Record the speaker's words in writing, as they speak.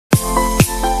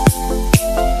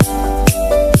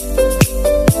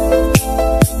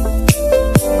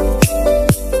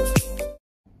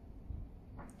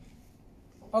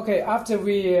Okay, after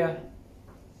we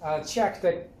check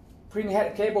the printing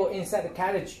head cable inside the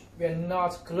cartridge, we are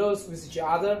not close with each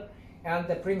other, and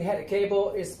the printing head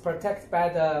cable is protected by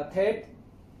the tape.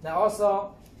 And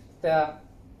also the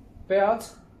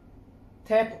belt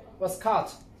tape was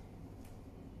cut.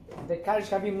 The cartridge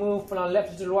can be moved from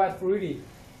left to right freely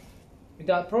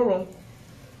without problem,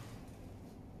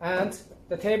 and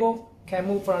the table can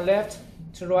move from left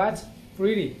to right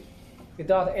freely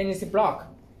without any block.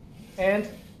 And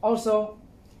also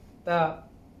the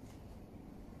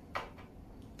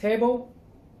table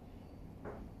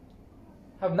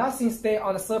have nothing stay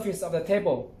on the surface of the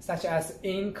table, such as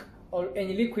ink or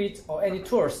any liquid or any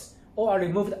tools, all are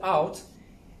removed out.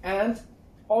 And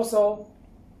also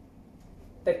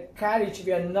the cartridge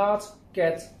will not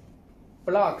get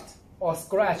blocked or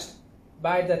scratched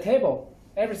by the table.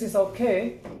 Everything's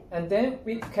okay, and then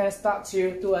we can start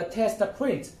to do a test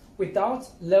print without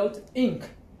load ink.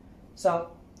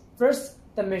 So first,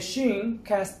 the machine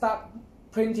can start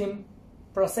printing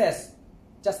process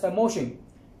just by motion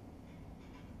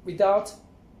without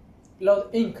load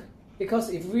ink,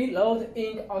 because if we load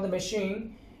ink on the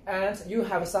machine and you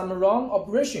have some wrong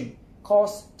operation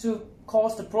cause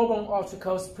the problem or to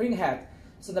cause print head,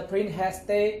 so the print head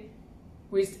stay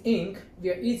with ink, we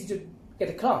are easy to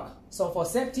get clogged. So for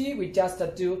safety, we just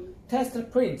do test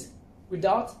print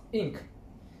without ink.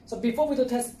 So before we do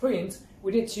test print,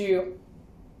 we need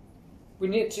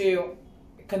to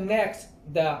connect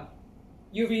the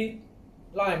UV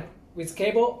lamp with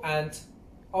cable and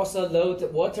also load the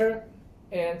water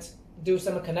and do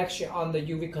some connection on the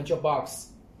UV control box.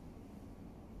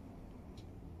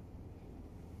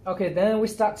 Okay, then we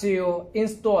start to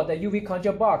install the UV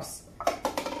control box.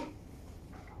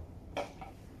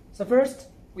 So first,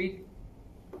 we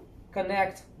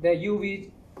connect the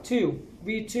UV2,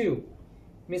 V2,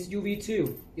 means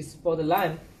UV2 is for the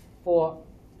lamp for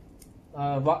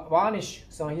varnish.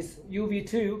 So his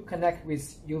UV2 connect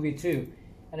with UV2,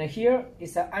 and here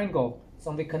is an angle.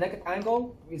 So we connect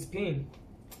angle with pin,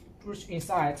 push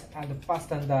inside and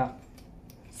fasten the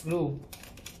screw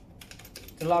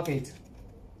to lock it.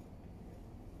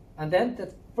 And then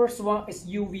the first one is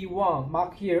UV1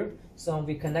 marked here. So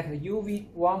we connect the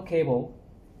UV1 cable,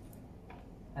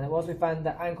 and once we find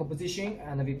the anchor position,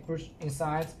 and we push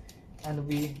inside and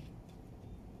we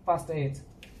fasten it.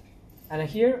 And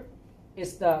here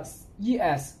is the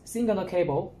ES signal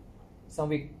cable. So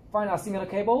we find our signal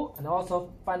cable and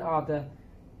also find out the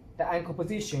anchor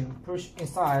position, push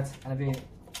inside and we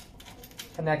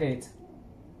connect it.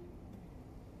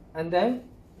 And then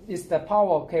is the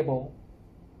power cable.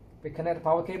 We connect the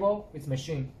power cable with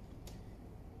machine.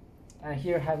 And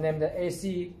here have named the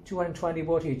AC 220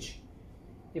 voltage.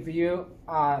 If you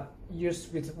are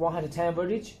used with 110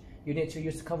 voltage, you need to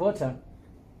use the converter.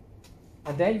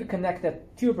 And then you connect the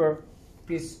tuber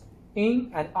with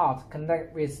in and out,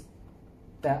 connect with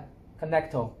the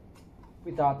connector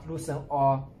without loosen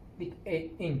or leak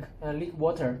ink and leak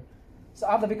water. So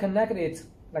after we connect it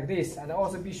like this, and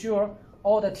also be sure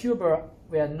all the tuber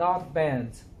will not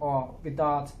bend or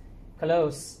without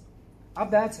close.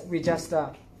 After that, we just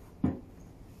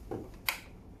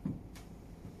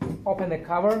open the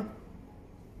cover.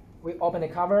 We open the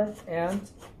cover and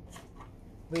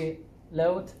we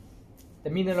load the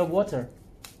mineral water.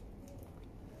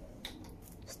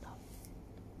 Stop.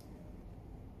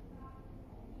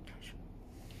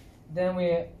 Then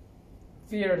we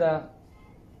fill the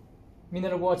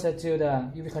mineral water to the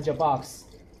UV control box.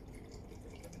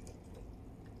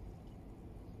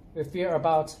 We fill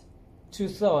about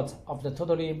 2/3 of the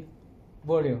total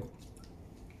volume.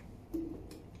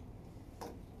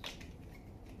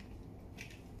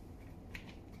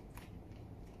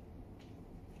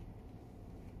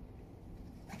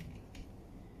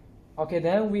 Okay,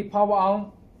 then we power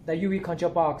on the UV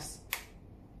control box,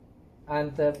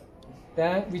 and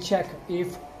then we check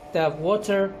if the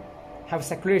water have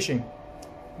circulation,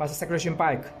 must circulation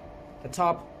back. The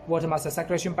top water must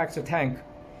circulation back to tank,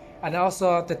 and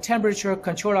also the temperature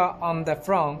controller on the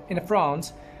front, in the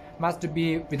front, must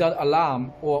be without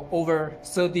alarm or over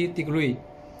 30 degrees.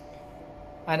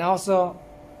 And also,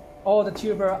 all the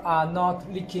tubers are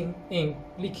not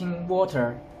leaking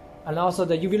water. And also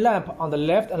the UV lamp on the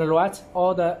left and the right,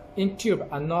 all the ink tube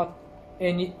are not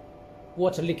any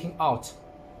water leaking out.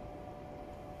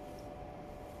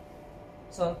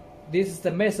 So this is the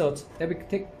method that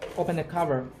we open the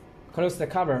cover, close the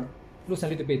cover, loosen a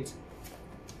little bit.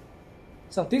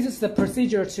 So this is the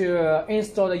procedure to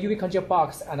install the UV control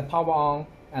box and power on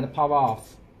and power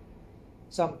off.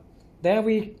 So then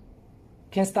we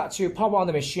can start to power on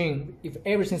the machine if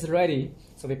everything is ready.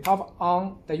 So we power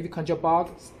on the UV control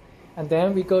box, And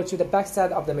then we go to the back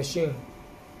side of the machine.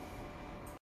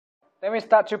 Then we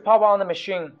start to power on the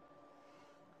machine.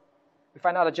 We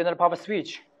find out the general power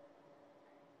switch.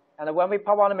 And when we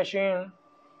power on the machine,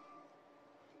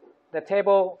 the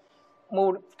table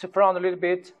move to front a little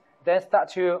bit, then start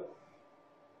to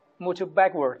move to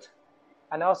backward.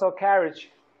 And also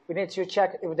carriage, we need to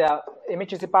check if the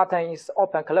emergency button is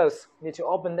open, closed. We need to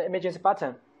open the emergency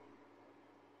button.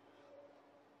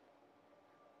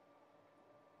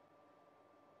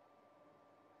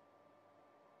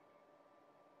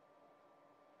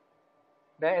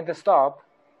 Then in the stop.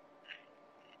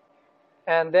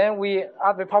 And then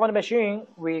after we power the machine,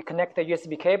 we connect the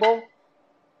USB cable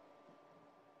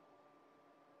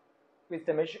with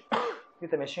the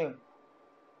machine.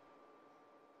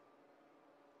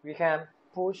 We can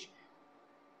push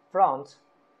front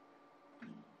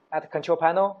at the control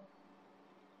panel.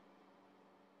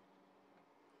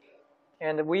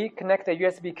 And we connect the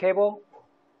USB cable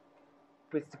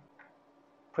with the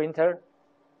printer.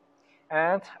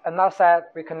 And another side,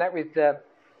 we connect with the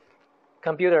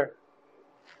computer.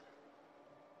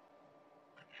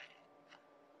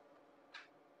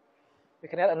 We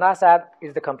connect another side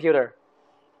with the computer.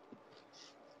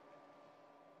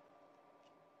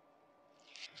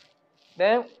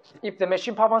 Then, if the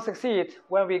machine power succeeds,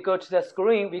 when we go to the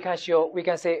screen, we can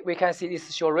see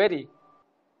it's show ready.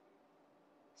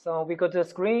 So we go to the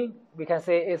screen, we can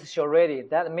say it's show ready.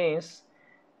 That means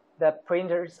the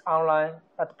printer is online,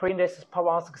 the printer's power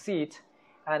on succeed,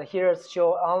 and here it's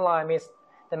show online means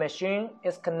the machine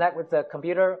is connected with the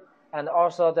computer, and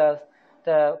also the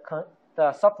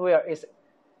software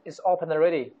is open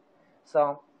already.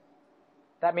 So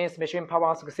that means machine power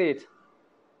on succeed.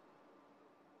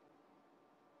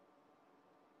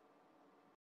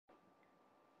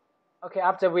 Okay,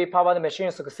 after we power the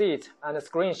machine succeed and the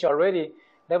screen show ready,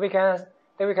 then we can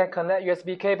connect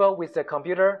USB cable with the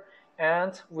computer,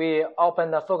 and we open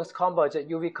the focus converge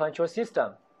UV control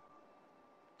system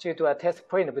to do a test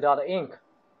print without ink.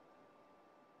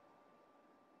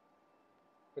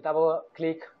 We double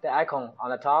click the icon on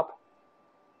the top.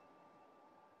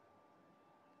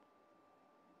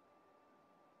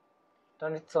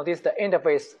 So this is the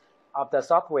interface of the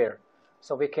software.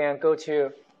 So we can go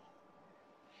to,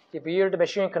 if you the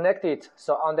machine connected,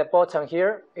 so on the bottom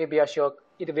here, it will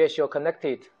show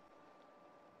connected.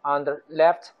 On the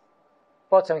left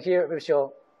bottom here, it will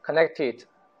show connected.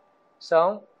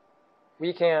 So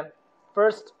we can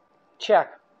first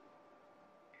check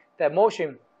the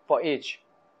motion for each.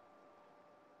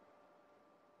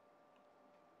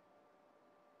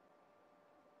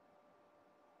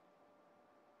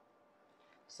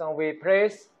 So we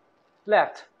press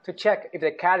left to check if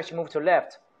the carriage moves to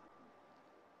left.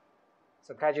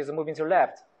 So carriage is moving to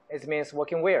left. It means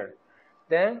working well.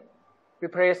 Then we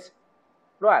press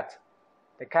right.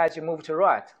 The carriage moves to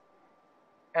right.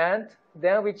 And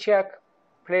then we check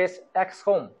place X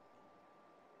home.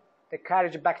 The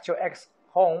carriage back to X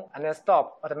home and then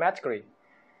stop automatically.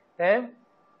 Then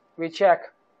we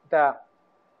check the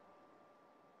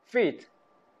feet.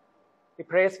 We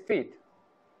press feet.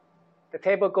 The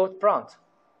table goes front.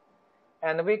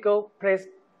 And we go place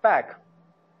back.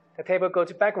 The table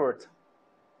goes backward.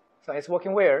 So it's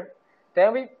working well.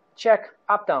 Then we check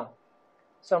up down.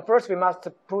 So first we must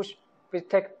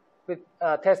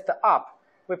test up.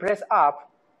 We press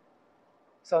up.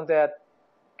 So the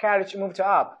carriage moves to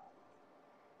up.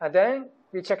 And then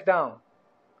we check down.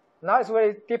 Now it's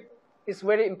very deep. It's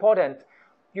very important.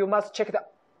 You must check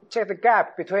the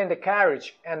gap between the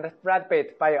carriage and the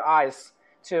flatbed by your eyes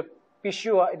to be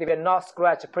sure it will not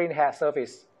scratch the print head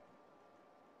surface.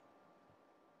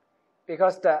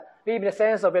 Because the limit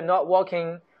sensor will not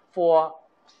working for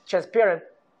transparent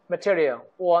material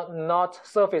or not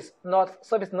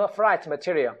flat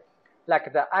material,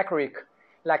 like the acrylic,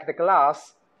 like the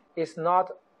glass is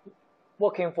not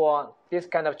working for this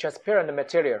kind of transparent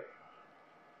material.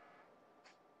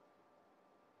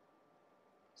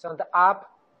 So the up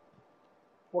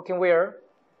working well,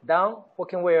 down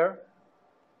working well,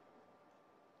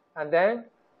 and then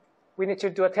we need to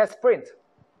do a test print.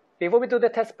 Before we do the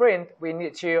test print, we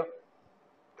need to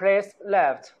press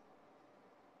left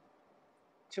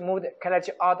to move the carriage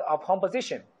out of home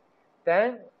position.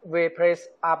 Then we press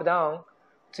up down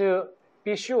to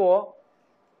be sure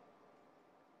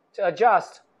to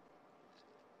adjust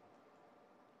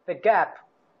the gap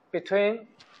between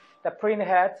the print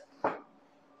head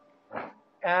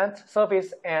and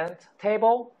surface and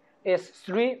table is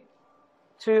 3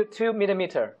 to 2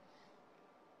 millimeter.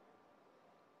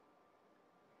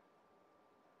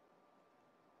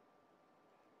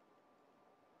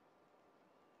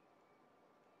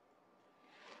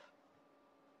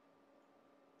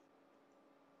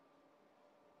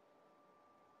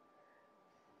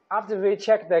 After we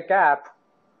check the gap,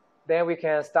 then we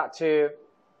can start to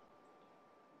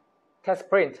test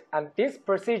print. And this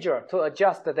procedure to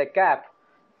adjust the gap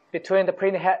between the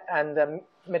print head and the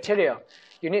material,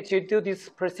 you need to do this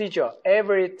procedure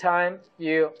every time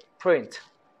you print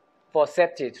for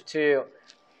safety to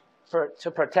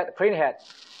protect the print head.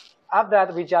 After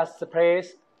that, we just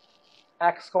place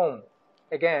X home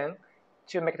again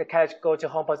to make the carriage go to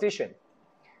home position.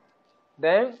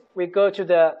 Then we go to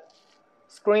the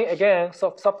screen again,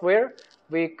 software.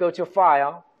 We go to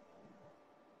File,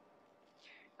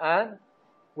 and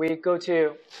we go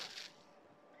to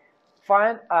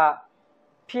find a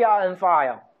PRN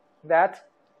file that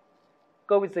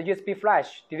go with the USB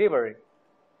flash delivery.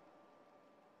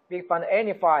 We find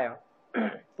any file.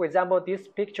 For example, this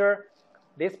picture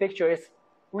is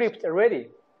ripped already,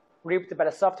 ripped by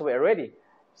the software already.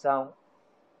 So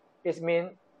it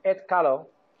means 8 color.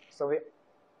 So we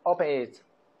open it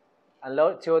and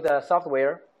load to the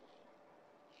software.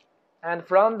 And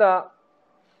from the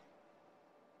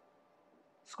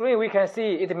screen, we can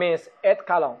see it means 8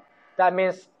 column. That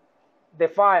means the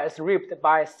file is ripped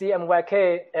by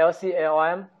CMYK,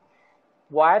 LCLM,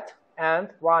 white, and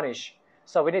varnish.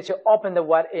 So we need to open the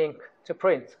white ink to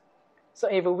print. So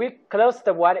if we close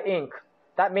the white ink,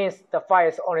 that means the file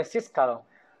is only 6 column.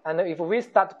 And if we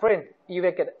start to print, you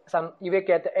will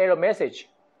get the error message.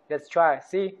 Let's try.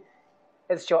 See,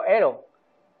 it shows error.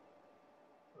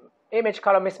 Image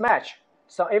color mismatch.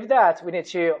 So if that, we need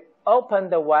to open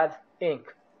the white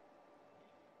ink.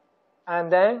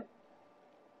 And then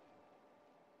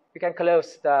we can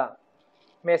close the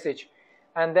message.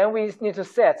 And then we need to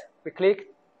set. We click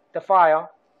the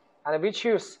file, and we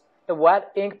choose the white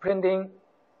ink printing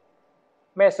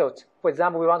method. For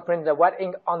example, we want to print the white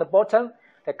ink on the bottom,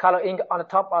 the color ink on the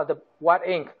top of the white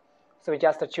ink. So we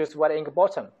just choose white ink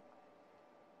bottom.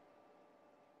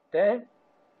 Then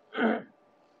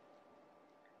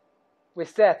we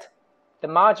set the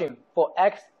margin for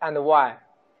X and Y.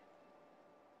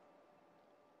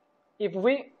 If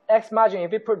we X margin,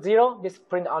 if we put 0, this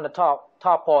print on the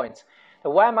top point. The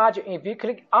Y margin, if we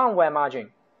click on Y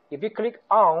margin, if we click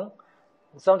on,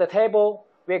 so the table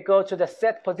will go to the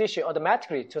set position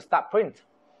automatically to start print.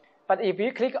 But if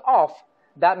you click off,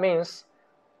 that means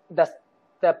the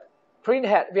print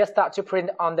head will start to print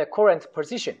on the current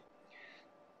position.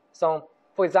 So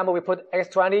for example, we put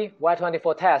X20, Y20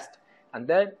 for test, and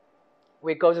then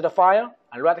we go to the file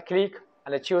and right click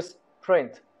and choose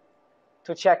print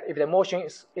to check if the motion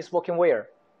is working well.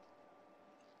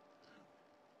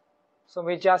 So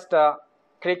we just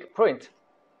click print,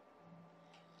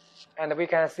 and we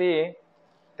can see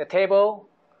the table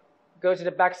go to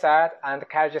the back side and the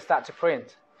carriage start to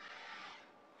print.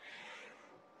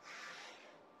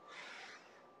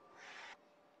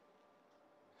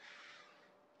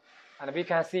 And we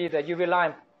can see the UV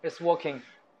lamp is working,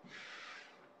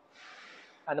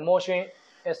 and the motion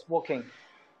is working.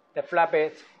 The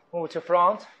flatbed move to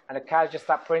front, and the carriage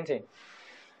start printing.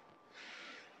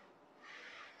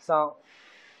 So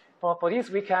for this,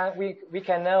 we can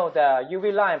know the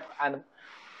UV lamp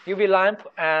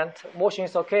and motion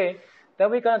is okay.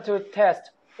 Then we're going to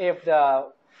test if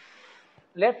the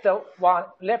left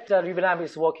UV lamp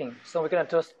is working. So we're going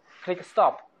to click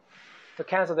stop to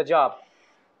cancel the job.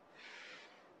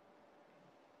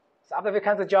 So after we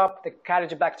cancel the job, the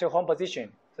carriage back to home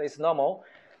position. So it's normal.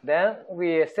 Then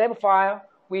we save file.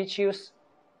 We choose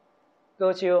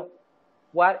go to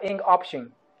white ink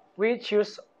option. We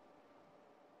choose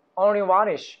only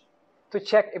varnish to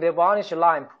check if the varnish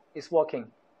lamp is working.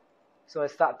 So I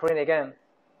start print again.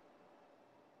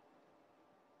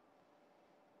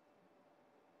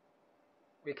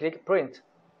 We click print.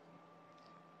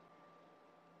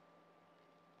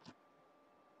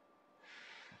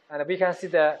 And we can see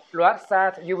the right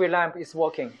side UV lamp is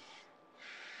working.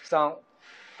 So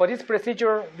for this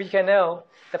procedure, we can know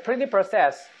the printing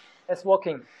process is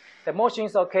working. The motion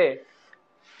is okay,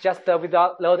 just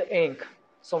without load ink.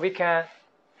 So we can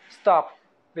stop.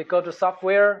 We go to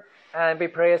software and we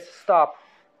press stop.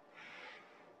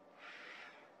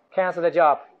 Cancel the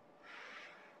job.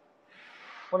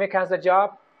 When we cancel the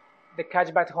job, they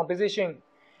catch back to home position,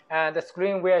 and the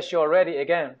screen will show ready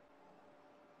again.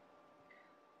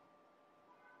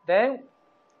 Then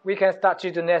we can start to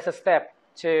do the next step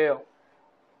to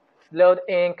load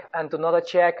ink and do another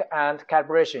check and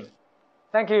calibration.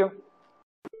 Thank you.